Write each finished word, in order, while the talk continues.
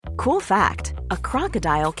Cool fact, a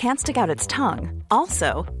crocodile can't stick out its tongue.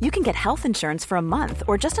 Also, you can get health insurance for a month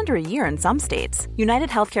or just under a year in some states. United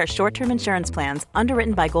Healthcare short-term insurance plans,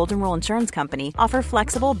 underwritten by Golden Rule Insurance Company, offer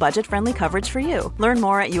flexible, budget-friendly coverage for you. Learn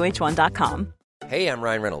more at uh1.com. Hey, I'm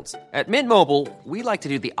Ryan Reynolds. At Mint Mobile, we like to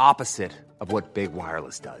do the opposite of what Big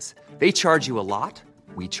Wireless does. They charge you a lot,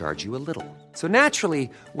 we charge you a little. So naturally,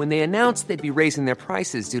 when they announced they'd be raising their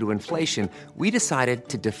prices due to inflation, we decided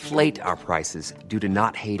to deflate our prices due to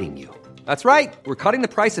not hating you. That's right. We're cutting the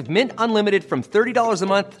price of Mint Unlimited from $30 a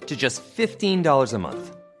month to just $15 a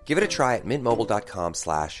month. Give it a try at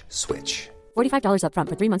mintmobile.com/switch. $45 up front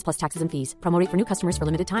for 3 months plus taxes and fees. Promo rate for new customers for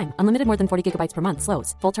limited time. Unlimited more than 40 gigabytes per month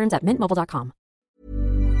slows. Full terms at mintmobile.com.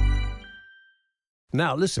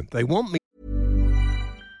 Now, listen, they want me.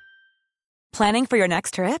 Planning for your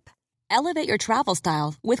next trip? Elevate your travel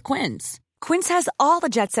style with Quince. Quince has all the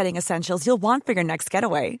jet-setting essentials you'll want for your next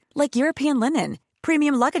getaway, like European linen,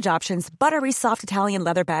 premium luggage options, buttery soft Italian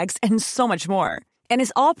leather bags, and so much more. And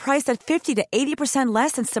is all priced at 50 to 80%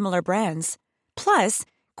 less than similar brands. Plus,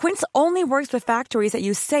 Quince only works with factories that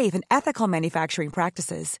use safe and ethical manufacturing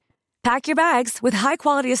practices. Pack your bags with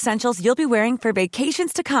high-quality essentials you'll be wearing for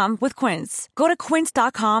vacations to come with Quince. Go to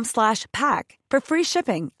quince.com/pack for free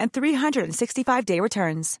shipping and 365-day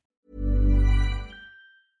returns.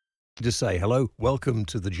 To say hello, welcome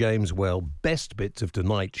to the James Well Best Bits of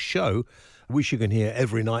Tonight's show, which you can hear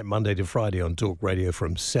every night, Monday to Friday on Talk Radio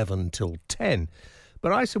from 7 till 10.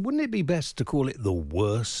 But I said, wouldn't it be best to call it the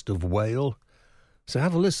worst of Wales? So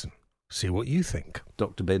have a listen. See what you think.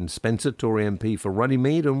 Dr. Ben Spencer, Tory MP for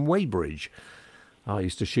Runnymede and Weybridge. I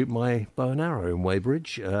used to shoot my bow and arrow in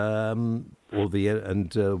Weybridge,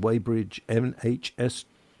 Weybridge NHS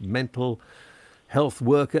mental health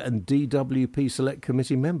worker and DWP select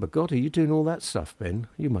committee member. God, are you doing all that stuff, Ben?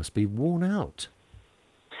 You must be worn out.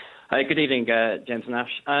 Good evening, James and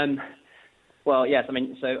Ash. Well, yes,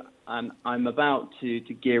 I'm about to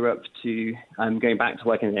gear up to going back to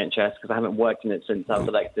working in the NHS because I haven't worked in it since I was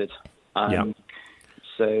elected.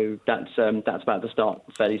 So that's about to start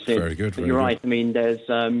fairly soon. Very good. But you're right. I mean, there's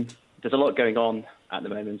a lot going on at the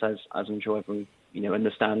moment, as I'm sure everyone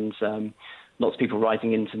understands. Lots of people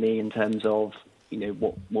writing into me in terms of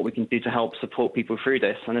what we can do to help support people through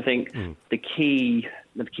this. And I think the key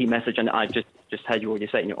message, and I just heard you already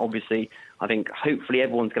say, obviously, I think hopefully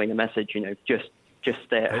everyone's getting the message. Just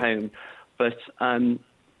stay at home, but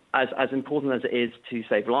as important as it is to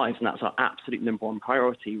save lives, and that's our absolute number one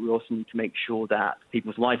priority, we also need to make sure that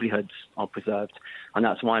people's livelihoods are preserved. And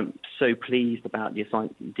that's why I'm so pleased about the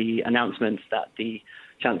announcements that the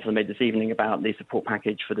Chancellor made this evening about the support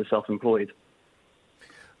package for the self-employed.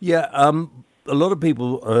 Yeah, a lot of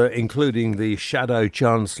people, including the Shadow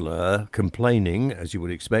Chancellor, complaining, as you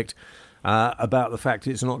would expect, about the fact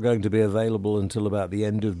it's not going to be available until about the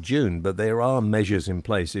end of June. But there are measures in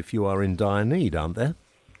place if you are in dire need, aren't there?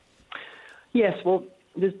 Yes, well,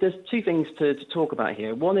 there's two things to talk about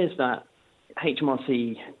here. One is that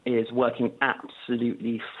HMRC is working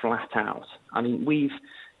absolutely flat out. I mean,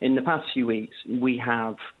 in the past few weeks, we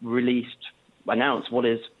have announced what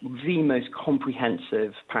is the most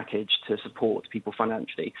comprehensive package to support people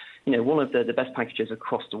financially. One of the best packages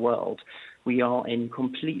across the world. We are in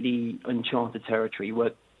completely uncharted territory.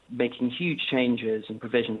 We're making huge changes and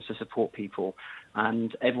provisions to support people,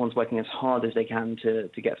 and everyone's working as hard as they can to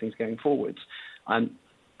get things going forwards.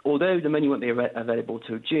 Although the money won't be available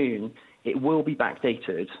till June, it will be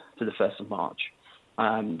backdated to the 1st of March.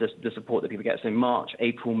 The support that people get. So March,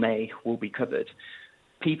 April, May will be covered.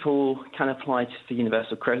 People can apply for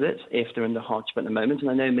universal credit if they're under hardship at the moment,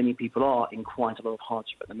 and I know many people are in quite a lot of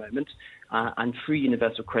hardship at the moment. And through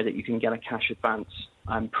universal credit, you can get a cash advance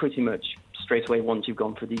pretty much straight away once you've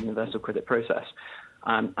gone through the universal credit process.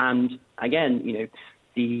 And again,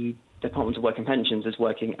 the Department of Work and Pensions is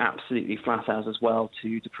working absolutely flat out as well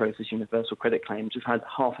to process universal credit claims. We've had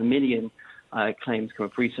 500,000 claims come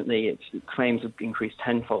up recently. Claims have increased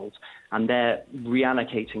tenfold, and they're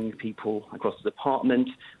reallocating people across the department,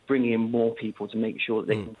 bringing in more people to make sure that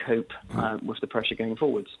they can cope with the pressure going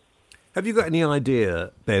forwards. Have you got any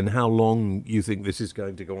idea, Ben, how long you think this is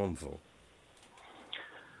going to go on for?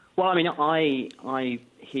 Well, I mean, I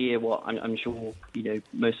hear what I'm sure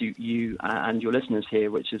most of you and your listeners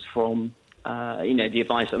hear, which is from the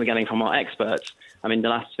advice that we're getting from our experts. I mean, the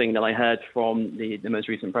last thing that I heard from the most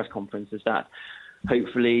recent press conference is that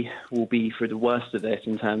hopefully we'll be through the worst of this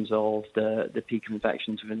in terms of the peak of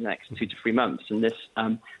infections within the next 2 to 3 months. And this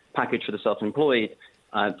package for the self-employed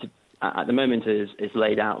at the moment is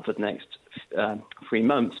laid out for the next 3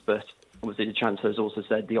 months, but obviously the Chancellor has also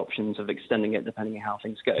said the options of extending it depending on how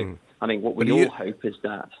things go. I think what we all hope is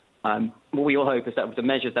that what we all hope is that with the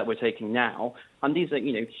measures that we're taking now, and these are,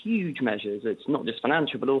 huge measures, it's not just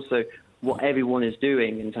financial, but also what everyone is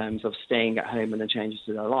doing in terms of staying at home and the changes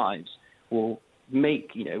to their lives will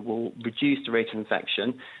will reduce the rate of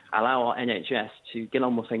infection, allow our NHS to get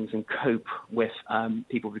on with things and cope with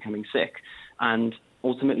people becoming sick, and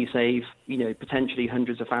ultimately save, potentially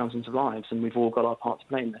hundreds of thousands of lives. And we've all got our part to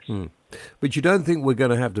play in this. But you don't think we're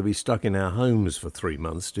going to have to be stuck in our homes for 3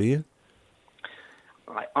 months, do you?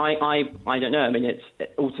 I don't know. I mean,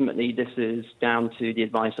 ultimately this is down to the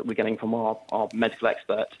advice that we're getting from our medical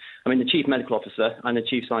experts. I mean, the chief medical officer and the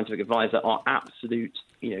chief scientific advisor are absolute,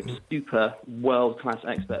 super world-class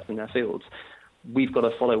experts in their fields. We've got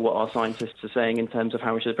to follow what our scientists are saying in terms of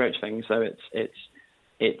how we should approach things. So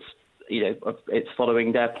it's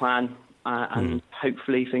following their plan, and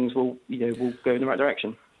hopefully things will go in the right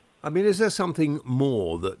direction. I mean, is there something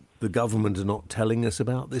more that the government are not telling us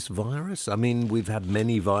about this virus? I mean, we've had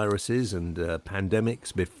many viruses and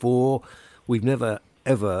pandemics before. We've never,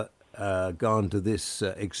 ever gone to this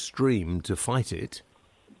extreme to fight it.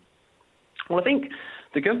 Well, I think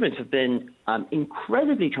the government have been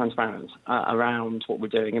incredibly transparent around what we're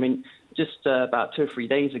doing. I mean, just about 2 or 3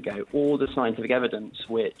 days ago, all the scientific evidence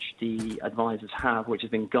which the advisors have, which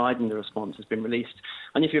has been guiding the response, has been released.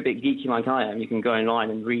 And if you're a bit geeky like I am, you can go online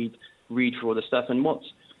and read through all the stuff. And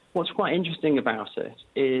what's quite interesting about it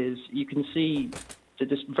is you can see the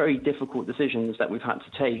just very difficult decisions that we've had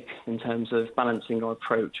to take in terms of balancing our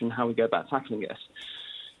approach and how we go about tackling this.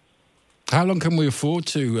 How long can we afford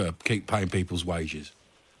to keep paying people's wages?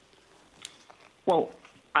 Well,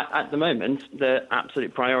 at the moment, the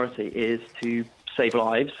absolute priority is to save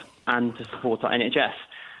lives and to support our NHS.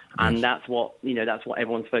 And that's what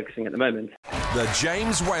everyone's focusing at the moment. The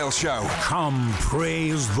James Whale Show. Come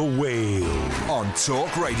praise the whale on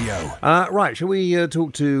Talk Radio. Right, shall we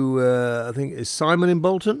talk to, I think, is Simon in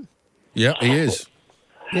Bolton? Yeah, he is.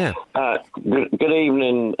 Yeah. Good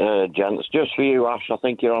evening, gents. Just for you, Ash, I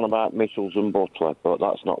think you're on about Mitchells and Butler, but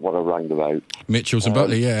that's not what I rang about. Mitchells and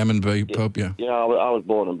Butler, yeah, M&B pub, yeah. Yeah, I was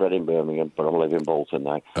born and bred in Birmingham, but I live in Bolton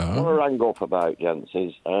now. What I rang up about, gents,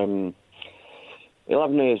 is 11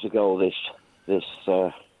 years ago this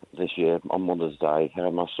year, on Mother's Day,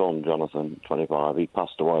 my son, Jonathan, 25, he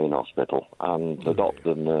passed away in hospital, and the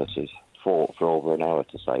doctor and nurses fought for over an hour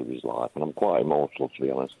to save his life, and I'm quite emotional, to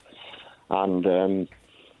be honest. And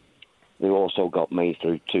they also got me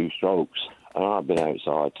through 2 strokes, and I've been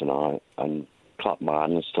outside tonight and clapped my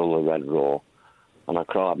hands till the red raw, and I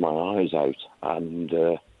cried my eyes out, and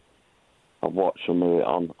I've watched some of it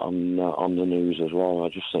on the news as well. I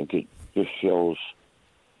just think it just shows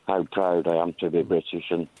how proud I am to be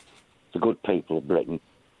British, and the good people of Britain.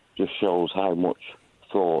 Just shows how much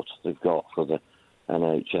thought they've got for the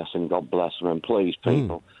NHS, and God bless them. And please,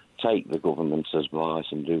 people, take the government's advice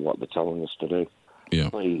and do what they're telling us to do.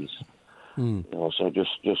 Yeah. Please. So I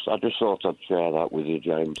just thought I'd share that with you,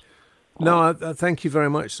 James. No, thank you very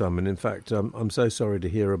much, Simon. In fact, I'm so sorry to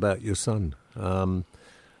hear about your son. And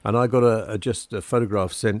I got just a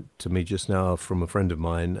photograph sent to me just now from a friend of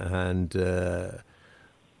mine, and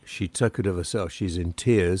she took it of herself. She's in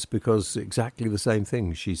tears because exactly the same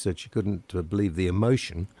thing. She said she couldn't believe the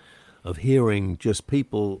emotion of hearing just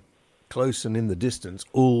people close and in the distance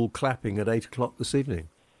all clapping at 8 o'clock this evening.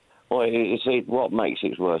 Well, you see, what makes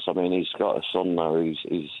it worse, I mean, he's got a son now,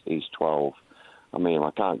 he's 12. I mean,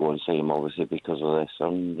 I can't go and see him, obviously, because of this,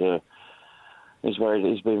 and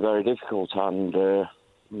it's been very difficult, and,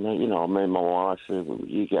 me and my wife,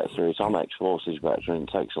 you get through it. I'm ex-forces veteran, it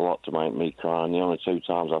takes a lot to make me cry, and the only 2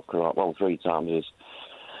 times I've cried, 3 times is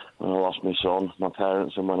when I lost my son, my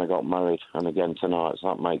parents, and when I got married, and again tonight, so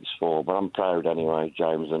that makes 4, but I'm proud anyway,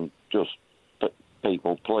 James, and just,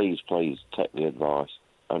 people, please take the advice.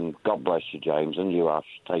 And God bless you, James, and you, Ash.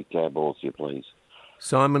 Take care, both of you, please.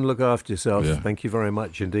 Simon, look after yourself. Yeah. Thank you very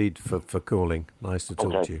much indeed for calling. Nice to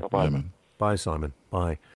talk to you. Bye. Yeah, man. Bye, Simon.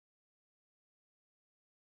 Bye.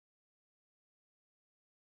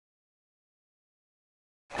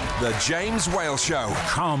 The James Whale Show.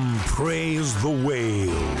 Come praise the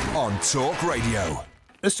whale on Talk Radio.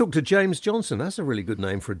 Let's talk to James Johnson. That's a really good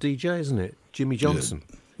name for a DJ, isn't it? Jimmy Johnson.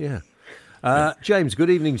 Yeah. James, good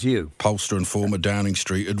evening to you. Pollster and former Downing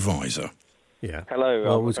Street advisor. Yeah. Hello.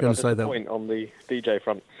 Well, I was going to say that. Point on the DJ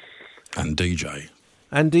front. And DJ.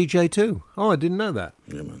 And DJ too. Oh, I didn't know that.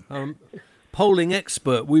 Yeah, man. Polling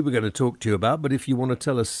expert we were going to talk to you about, but if you want to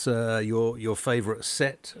tell us your favourite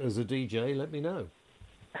set as a DJ, let me know.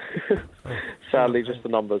 Sadly, just the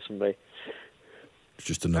numbers from me. It's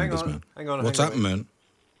just the numbers, man. Hang on. What's happened, man?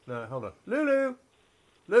 No, hold on.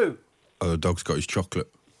 Lou. Oh, the dog's got his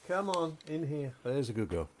chocolate. Come on, in here. There's a good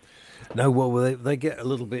girl. No, well, they get a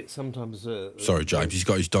little bit sometimes... Sorry, James, he's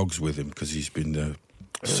got his dogs with him because he's been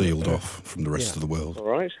sealed off from the rest of the world. All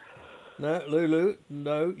right. No, Lulu,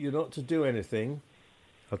 no, you're not to do anything.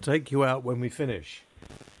 I'll take you out when we finish.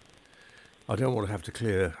 I don't want to have to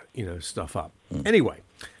clear, stuff up. Anyway,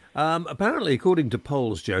 apparently, according to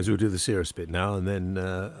polls, Jones, we'll do the serious bit now and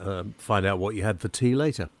then find out what you had for tea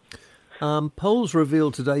later. Polls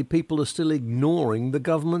reveal today people are still ignoring the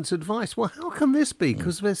government's advice. Well, how can this be?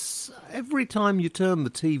 Because every time you turn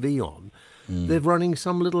the TV on, they're running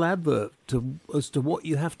some little advert as to what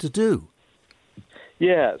you have to do.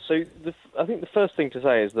 Yeah, so I think the first thing to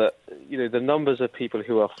say is that the numbers of people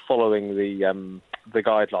who are following the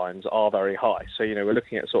guidelines are very high. So we're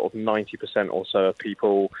looking at sort of 90% or so of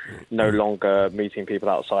people no longer meeting people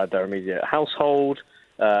outside their immediate household.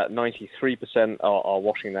 93% are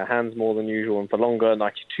washing their hands more than usual and for longer.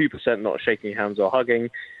 92% not shaking hands or hugging.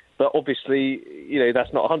 But obviously,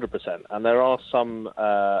 that's not 100%, and there are some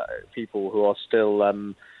people who are still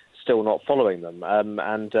not following them.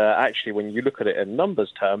 Actually, when you look at it in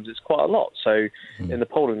numbers terms, it's quite a lot. So, in the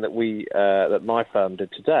polling that my firm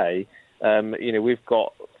did today, we've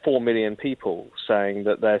got 4 million people saying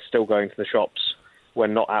that they're still going to the shops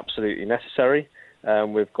when not absolutely necessary.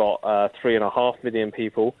 We've got 3.5 million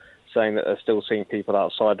people saying that they're still seeing people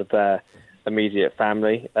outside of their immediate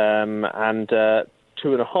family, and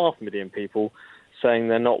 2.5 million people saying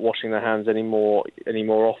they're not washing their hands any more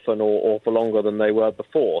often or for longer than they were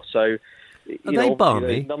before. So, are they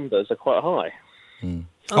balmy? The numbers are quite high.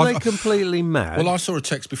 Are they completely mad? Well, I saw a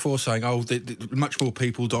text before saying, much more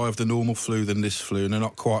people die of the normal flu than this flu, and they're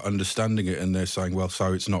not quite understanding it, and they're saying, well,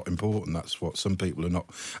 so it's not important. That's what some people are not.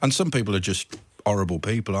 And some people are just horrible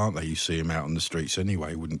people, aren't they? You see them out on the streets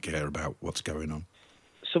anyway, wouldn't care about what's going on.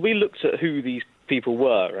 So we looked at who these people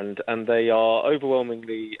were, and they are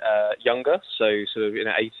overwhelmingly younger, so sort of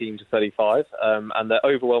 18 to 35, and they're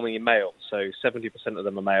overwhelmingly male, so 70% of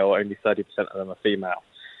them are male, only 30% of them are female.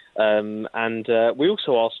 We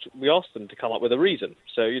also asked them to come up with a reason.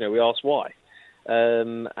 So, we asked why.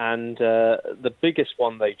 The biggest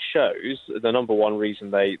one they chose, the number one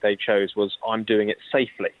reason they chose was, I'm doing it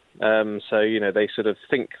safely. They sort of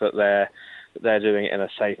think that they're doing it in a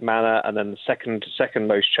safe manner. And then the second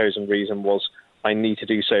most chosen reason was, I need to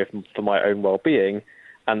do so for my own well-being.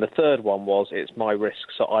 And the third one was, it's my risk,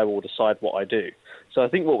 so I will decide what I do. So I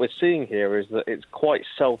think what we're seeing here is that it's quite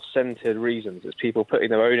self-centered reasons. It's people putting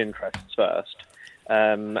their own interests first.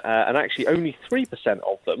 And actually only 3%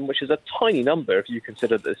 of them, which is a tiny number if you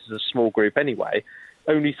consider this is a small group anyway,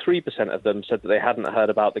 only 3% of them said that they hadn't heard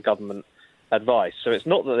about the government advice. So it's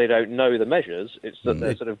not that they don't know the measures, it's that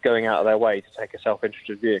they're sort of going out of their way to take a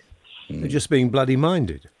self-interested view. They're just being bloody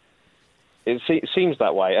minded. It seems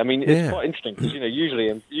that way. I mean, it's quite interesting because usually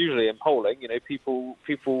in polling, people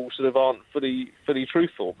sort of aren't fully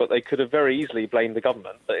truthful, but they could have very easily blamed the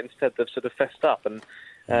government, but instead they've sort of fessed up and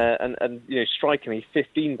strikingly,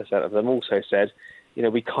 15% of them also said,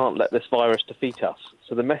 we can't let this virus defeat us.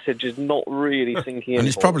 So the message is not really sinking in. And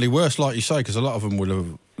it's probably worse, like you say, because a lot of them will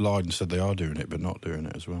have lied and said they are doing it, but not doing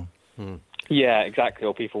it as well. Yeah, exactly.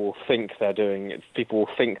 Or people will think they're doing it. People will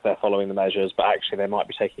think they're following the measures, but actually they might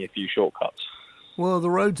be taking a few shortcuts. Well, the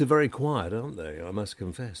roads are very quiet, aren't they? I must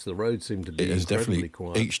confess, the roads seem to be incredibly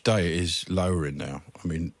quiet. Each day it is lowering now. I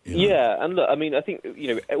mean, yeah, and look, I mean, I think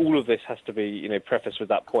all of this has to be prefaced with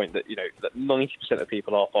that point that that 90% of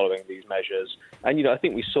people are following these measures, and I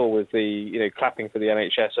think we saw with the clapping for the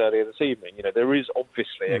NHS earlier this evening. There is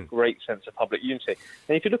obviously a great sense of public unity,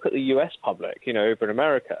 and if you look at the US public, over in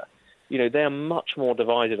America, they are much more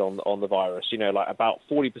divided on the virus. Like about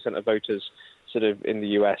 40% of voters sort of in the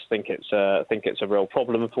US think it's a real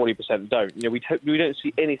problem, and 40% don't. We don't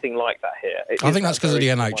see anything like that here. I think that's because of the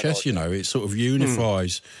NHS. It sort of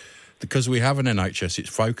unifies because we have an NHS. It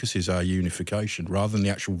focuses our unification rather than the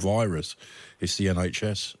actual virus. It's the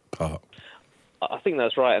NHS part. I think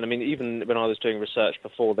that's right. And I mean, even when I was doing research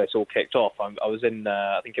before this all kicked off, I was in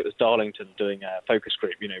I think it was Darlington doing a focus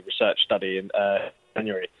group, research study in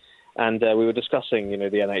January. And we were discussing, the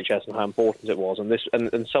NHS and how important it was.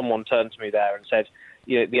 And someone turned to me there and said,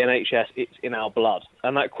 the NHS, it's in our blood.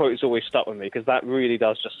 And that quote has always stuck with me because that really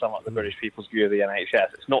does just sum up the British people's view of the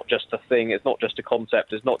NHS. It's not just a thing. It's not just a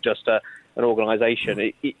concept. It's not just an organisation.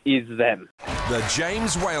 It is them. The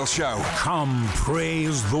James Whale Show. Come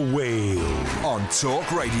praise the whale. On Talk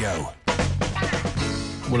Radio.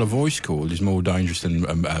 Well, a voice call is more dangerous than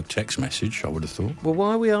a text message, I would have thought. Well,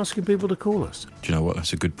 why are we asking people to call us? Do you know what?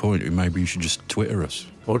 That's a good point. Maybe you should just Twitter us.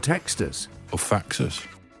 Or text us. Or fax us.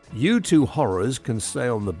 You two horrors can stay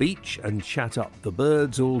on the beach and chat up the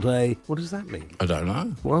birds all day. What does that mean? I don't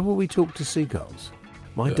know. Why will we talk to seagulls?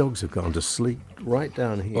 My dogs have gone to sleep right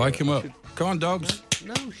down here. Wake him up. Come on, dogs.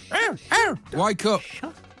 No, Wake up.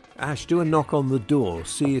 Ash, do a knock on the door.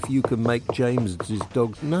 See if you can make James's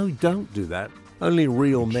dogs... No, don't do that. Only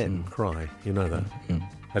real men cry. You know that.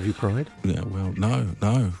 Have you cried? Yeah, well,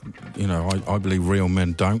 no. You know, I believe real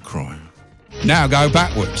men don't cry. Now go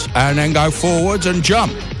backwards and then go forwards and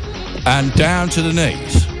jump and down to the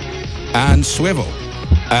knees and swivel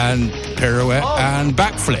and pirouette and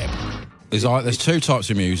backflip. There's two types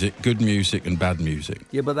of music, good music and bad music.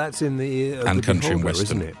 Yeah, but that's in the ear of and the country and beholder,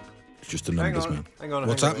 western. isn't it? It's just a numbers man. Hang on.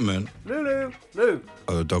 What's happened, man? Lulu.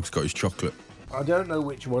 Oh, the dog's got his chocolate. I don't know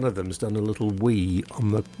which one of them's done a little wee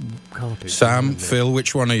on the carpet. Sam, Phil,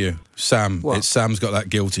 which one are you? Sam. What? It's Sam's got that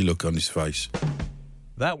guilty look on his face.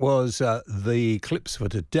 That was the clips for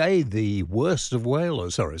today, the worst of Whale,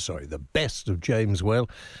 the best of James Whale.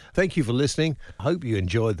 Thank you for listening. I hope you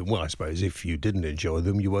enjoyed them. Well, I suppose if you didn't enjoy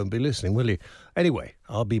them, you won't be listening, will you? Anyway,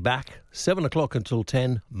 I'll be back 7 o'clock until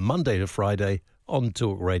 10, Monday to Friday on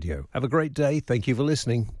Talk Radio. Have a great day. Thank you for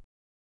listening.